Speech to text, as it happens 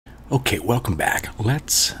Okay, welcome back.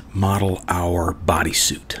 Let's model our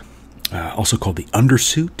bodysuit, also called the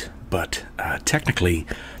undersuit, but technically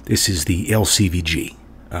this is the LCVG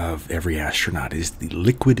of every astronaut. It is the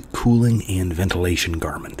liquid cooling and ventilation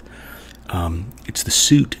garment. It's the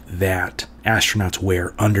suit that astronauts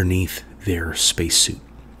wear underneath their spacesuit.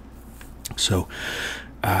 So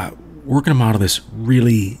we're going to model this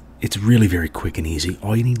it's really very quick and easy.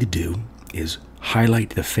 All you need to do is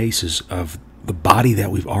highlight the faces of the body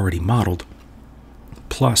that we've already modeled,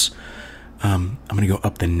 plus I'm going to go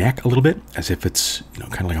up the neck a little bit as if it's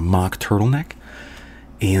kind of like a mock turtleneck,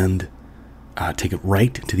 and take it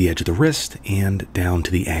right to the edge of the wrist and down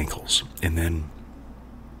to the ankles. And then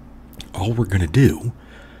all we're going to do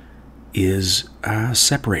is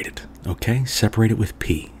separate it. Okay, separate it with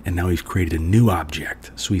P, and now we've created a new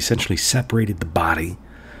object. So we essentially separated the body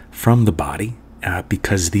from the body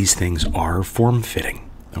because these things are form-fitting.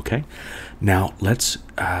 Okay, now let's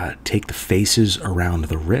take the faces around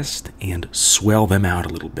the wrist and swell them out a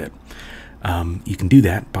little bit. You can do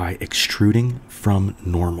that by extruding from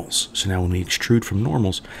normals. So now when we extrude from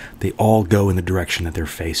normals, they all go in the direction that they're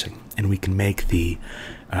facing, and we can make the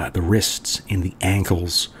wrists and the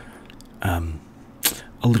ankles a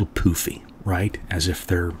little poofy, right? As if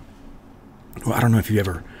they're, well, I don't know if you've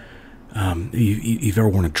ever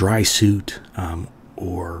worn a dry suit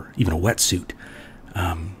or even a wetsuit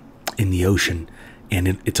in the ocean, and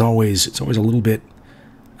it's always a little bit,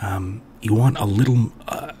 you want a little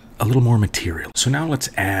more material. So now let's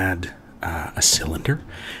add a cylinder,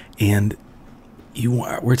 and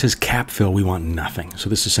where it says cap fill, we want nothing. So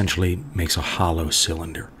this essentially makes a hollow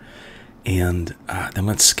cylinder. And then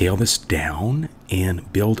let's scale this down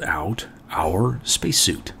and build out our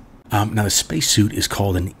spacesuit. Now the spacesuit is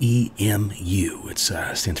called an EMU. It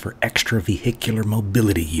stands for Extravehicular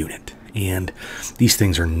Mobility Unit. And these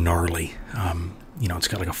things are gnarly. It's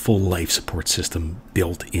got like a full life support system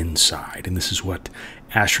built inside, and this is what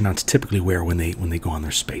astronauts typically wear when they go on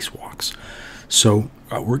their spacewalks. So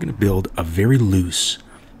we're going to build a very loose,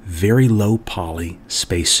 very low poly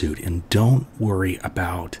spacesuit, and don't worry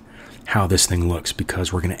about how this thing looks,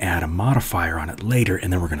 because we're going to add a modifier on it later,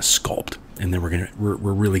 and then we're going to sculpt, and then we're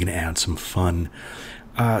really going to add some fun,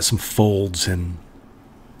 some folds and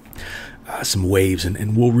some waves,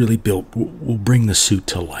 and we'll bring the suit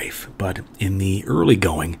to life. But in the early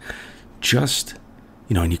going,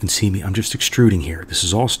 and you can see me, I'm just extruding here. This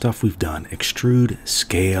is all stuff we've done. Extrude,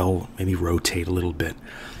 scale, maybe rotate a little bit.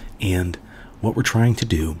 And what we're trying to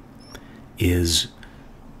do is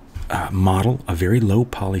model a very low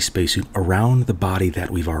poly spacesuit around the body that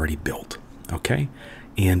we've already built. Okay?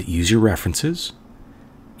 And use your references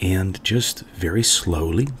and just very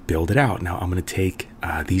slowly build it out. Now I'm going to take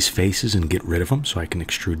these faces and get rid of them so I can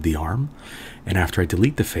extrude the arm. And after I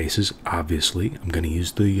delete the faces, obviously I'm going to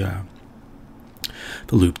use the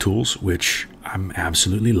loop tools, which I'm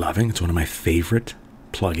absolutely loving. It's one of my favorite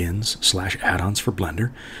plugins / add-ons for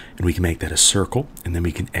Blender. And we can make that a circle, and then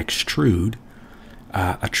we can extrude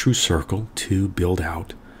a true circle to build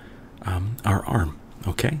out our arm.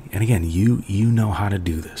 Okay? And again, you know how to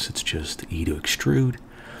do this. It's just E to extrude,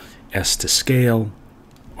 S to scale,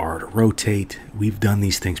 R to rotate. We've done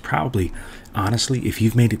these things probably, honestly, if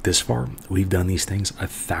you've made it this far, we've done these things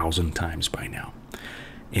 1,000 times by now.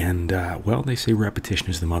 And, well, they say repetition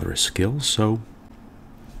is the mother of skill, so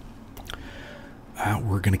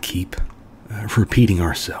we're going to keep repeating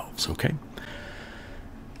ourselves, okay?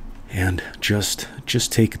 And just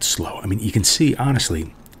take it slow. I mean, you can see,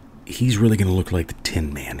 honestly, he's really going to look like the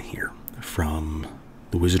Tin Man here from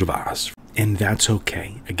The Wizard of Oz. And that's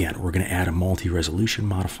okay. Again, we're going to add a multi-resolution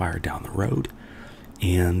modifier down the road,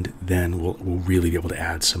 and then we'll really be able to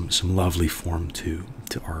add some lovely form to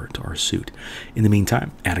our suit. In the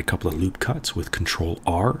meantime, add a couple of loop cuts with Control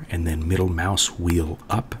R and then middle mouse wheel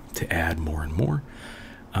up to add more and more,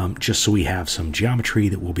 just so we have some geometry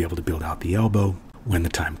that we'll be able to build out the elbow when the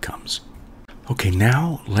time comes. Okay,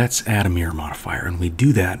 now let's add a mirror modifier, and we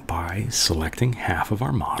do that by selecting half of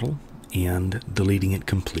our model and deleting it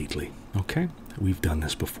completely. Okay, we've done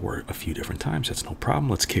this before a few different times. That's no problem.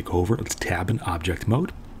 Let's kick over. Let's tab in object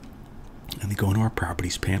mode, and then go into our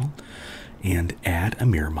properties panel and add a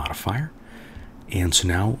mirror modifier. And so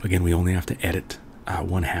now, again, we only have to edit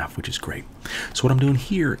one half, which is great. So what I'm doing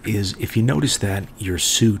here is, if you notice that your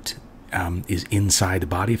suit is inside the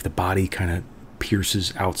body, if the body kind of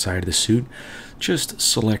pierces outside of the suit, just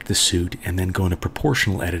select the suit and then go into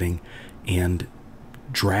proportional editing and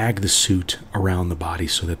drag the suit around the body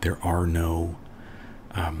so that there are no,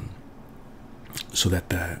 so that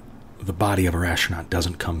the body of our astronaut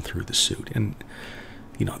doesn't come through the suit. And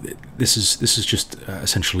this is just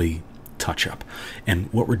essentially touch-up. And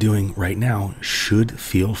what we're doing right now should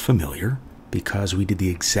feel familiar, because we did the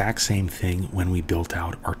exact same thing when we built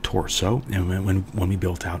out our torso and when we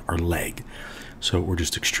built out our leg. So we're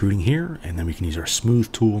just extruding here, and then we can use our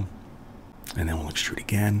smooth tool, and then we'll extrude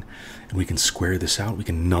again, and we can square this out. We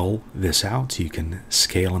can null this out, so you can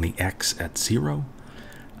scale on the X at 0.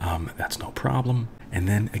 That's no problem. And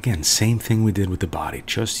then again, same thing we did with the body.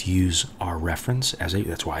 Just use our reference as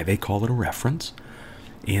that's why they call it a reference,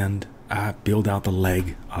 and build out the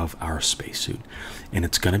leg of our spacesuit. And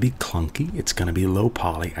it's going to be clunky. It's going to be low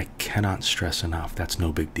poly. I cannot stress enough. That's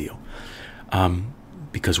no big deal,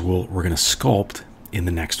 because we're going to sculpt in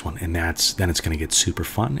the next one, and then it's going to get super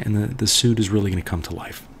fun, and the suit is really going to come to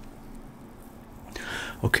life.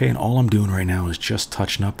 Okay, and all I'm doing right now is just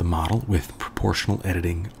touching up the model with proportional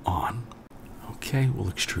editing on. Okay,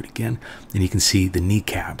 we'll extrude again, and you can see the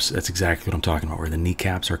kneecaps. That's exactly what I'm talking about, where the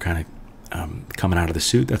kneecaps are kind of coming out of the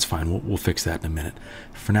suit. That's fine. We'll fix that in a minute.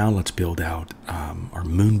 For now, let's build out our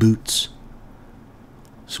moon boots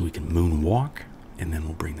so we can moonwalk, and then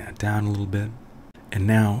we'll bring that down a little bit. And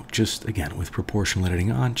now, just again, with proportional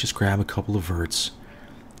editing on, just grab a couple of verts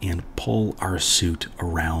and pull our suit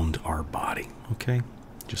around our body. Okay,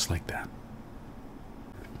 just like that.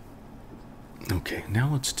 Okay, now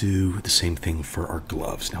let's do the same thing for our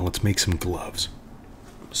gloves. Now let's make some gloves.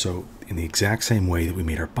 So in the exact same way that we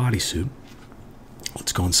made our bodysuit,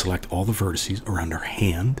 let's go and select all the vertices around our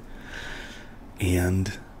hand,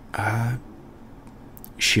 and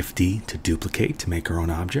Shift D to duplicate to make our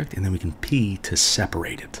own object, and then we can P to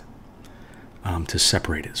separate it.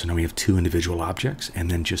 So now we have two individual objects,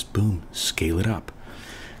 and then just boom, scale it up.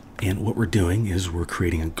 And what we're doing is we're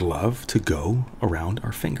creating a glove to go around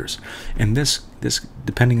our fingers. And this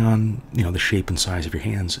depending on the shape and size of your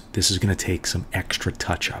hands, this is going to take some extra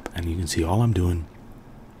touch up. And you can see all I'm doing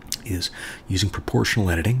is using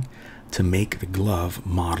proportional editing to make the glove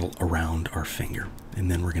model around our finger.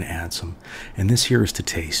 And then we're going to add some, and this here is to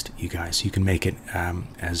taste, you guys. You can make it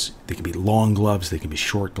as, they can be long gloves, they can be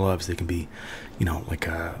short gloves, they can be, like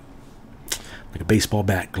a baseball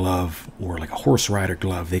bat glove or like a horse rider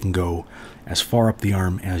glove. They can go as far up the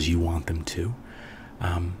arm as you want them to.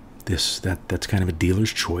 That's kind of a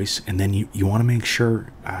dealer's choice. And then you want to make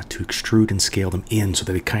sure to extrude and scale them in so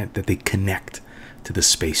that they connect to the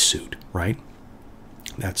spacesuit, right?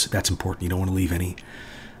 That's important. You don't want to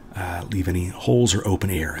leave any holes or open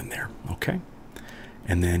air in there. Okay.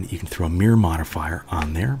 And then you can throw a mirror modifier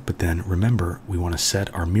on there, but then remember, we want to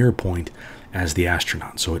set our mirror point as the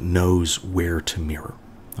astronaut so it knows where to mirror.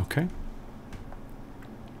 Okay.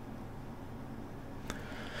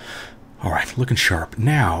 All right, looking sharp.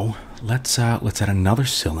 Now let's add another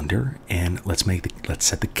cylinder, and let's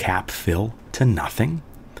set the cap fill to nothing,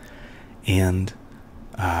 and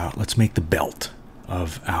let's make the belt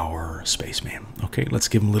of our spaceman. Okay, let's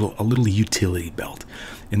give him a little utility belt,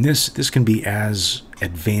 and this can be as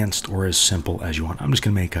advanced or as simple as you want. I'm just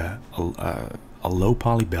going to make a low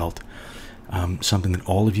poly belt, something that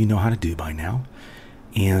all of you know how to do by now,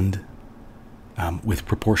 and with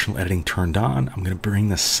proportional editing turned on, I'm going to bring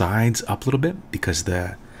the sides up a little bit because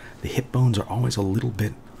the hip bones are always a little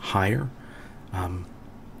bit higher on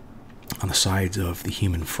the sides of the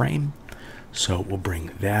human frame. So we'll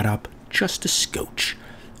bring that up just a scotch.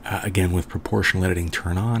 Again, with proportional editing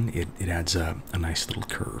turned on, it adds a nice little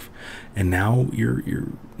curve. And now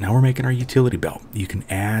now we're making our utility belt. You can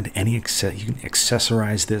add you can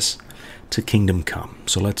accessorize this to Kingdom Come.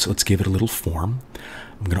 So let's give it a little form.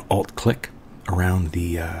 I'm going to alt click around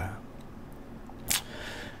the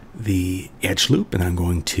edge loop, and I'm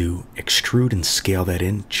going to extrude and scale that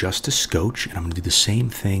in just a scotch, and I'm going to do the same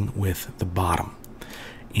thing with the bottom.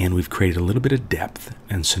 And we've created a little bit of depth,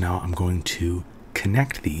 and so now I'm going to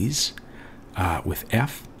connect these with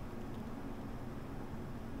F,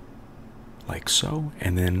 like so,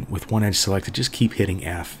 and then with one edge selected, just keep hitting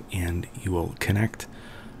F, and you will connect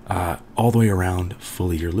all the way around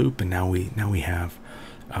fully your loop. And now we have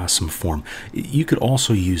some form. You could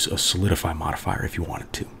also use a solidify modifier if you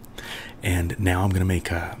wanted to. And now I'm going to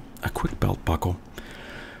make a quick belt buckle.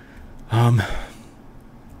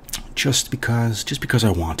 Just because I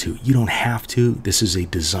want to. You don't have to. This is a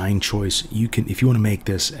design choice. You can, if you want to make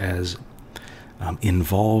this as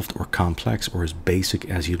involved or complex or as basic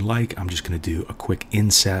as you'd like. I'm just going to do a quick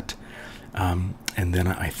inset, and then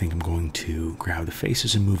I think I'm going to grab the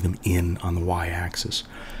faces and move them in on the y-axis,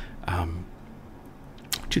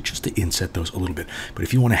 just to inset those a little bit. But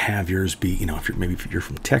if you want to have yours be, if you're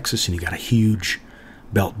from Texas and you got a huge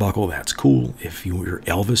belt buckle, that's cool. If you're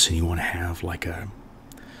Elvis and you want to have like a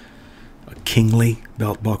kingly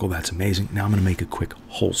belt buckle, that's amazing. Now I'm going to make a quick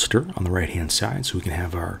holster on the right hand side so we can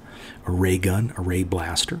have our a ray gun, a ray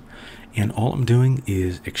blaster, and all I'm doing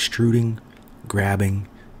is extruding, grabbing,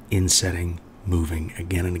 insetting, moving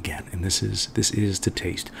again and again. And this is to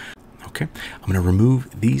taste. Okay, I'm going to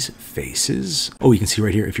remove these faces. Oh, you can see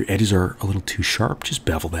right here, if your edges are a little too sharp, just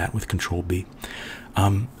bevel that with Control B.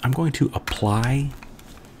 I'm going to apply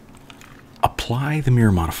the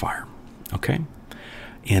mirror modifier. Okay,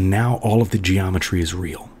 and now all of the geometry is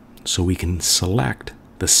real. So we can select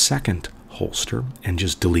the second holster and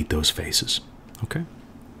just delete those faces. Okay,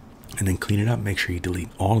 and then clean it up. Make sure you delete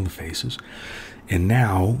all of the faces. And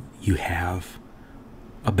now you have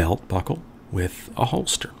a belt buckle with a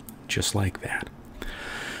holster, just like that.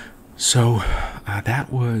 So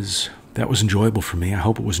that was enjoyable for me. I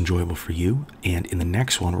hope it was enjoyable for you. And in the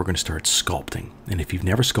next one, we're going to start sculpting. And if you've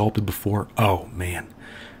never sculpted before, oh man,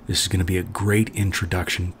 this is going to be a great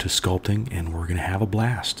introduction to sculpting, and we're going to have a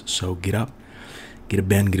blast. So get up, get a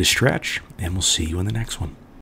bend, get a stretch, and we'll see you in the next one.